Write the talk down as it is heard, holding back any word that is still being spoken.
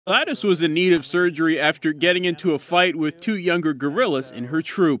Gladys was in need of surgery after getting into a fight with two younger gorillas in her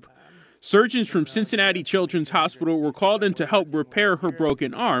troop. Surgeons from Cincinnati Children's Hospital were called in to help repair her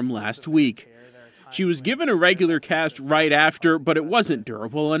broken arm last week. She was given a regular cast right after, but it wasn't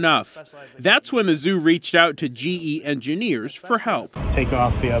durable enough. That's when the zoo reached out to GE engineers for help. Take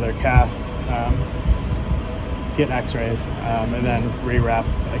off the other cast, get x-rays, and then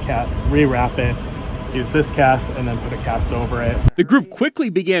rewrap it, use this cast, and then put a cast over it. The group quickly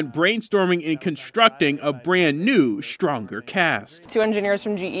began brainstorming and constructing a brand new, stronger cast. Two engineers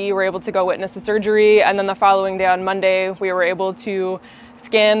from GE were able to go witness the surgery, and then the following day on Monday, we were able to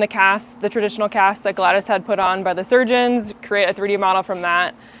scan the cast, the traditional cast that Gladys had put on by the surgeons, create a 3D model from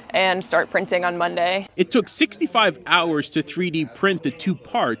that, and start printing on Monday. It took 65 hours to 3D print the two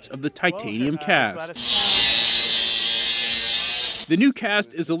parts of the titanium cast. The new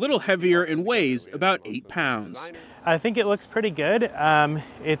cast is a little heavier and weighs about 8 pounds. I think it looks pretty good.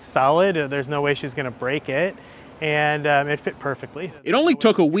 It's solid. There's no way she's going to break it. And it fit perfectly. It only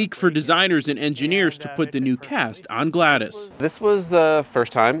took a week for designers and engineers to put the new cast on Gladys. This was the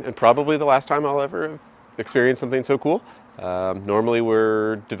first time and probably the last time I'll ever have experienced something so cool. Normally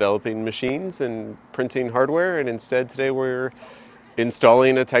we're developing machines and printing hardware, and instead today we're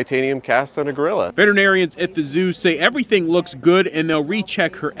installing a titanium cast on a gorilla. Veterinarians at the zoo say everything looks good and they'll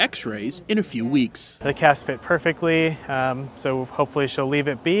recheck her x-rays in a few weeks. The cast fit perfectly, so hopefully she'll leave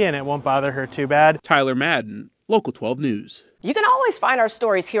it be and it won't bother her too bad. Tyler Madden, Local 12 News. You can always find our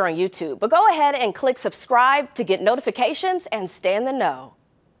stories here on YouTube, but go ahead and click subscribe to get notifications and stay in the know.